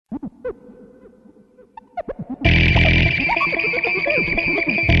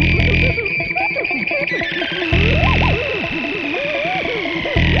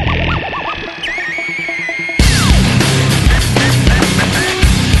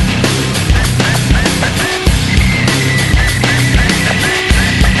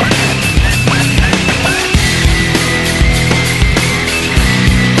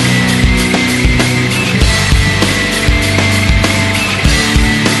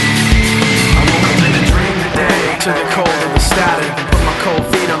to the cold of the static and put my cold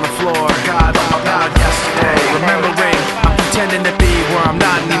feet on the floor. God, about yesterday, remembering I'm pretending to be where I'm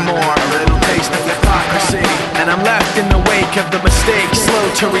not anymore. A little taste of hypocrisy, and I'm left in the wake of the mistake, slow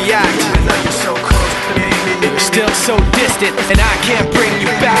to react. Even though you're so close to me, you're still so distant, and I can't bring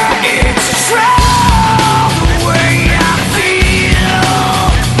you back. It's true, the way I feel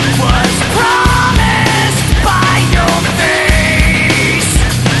was promised by your face.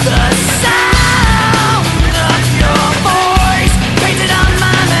 The sound of your voice painted on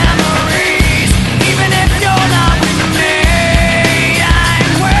my memories. Even if you're not with me,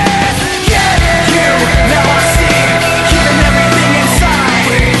 I'm with you. Now I see, keeping everything inside.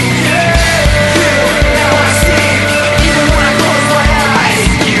 You, now I see, even when I close my eyes.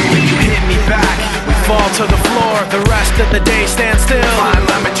 You, when you hit me back, we fall to the floor. The rest of the day stands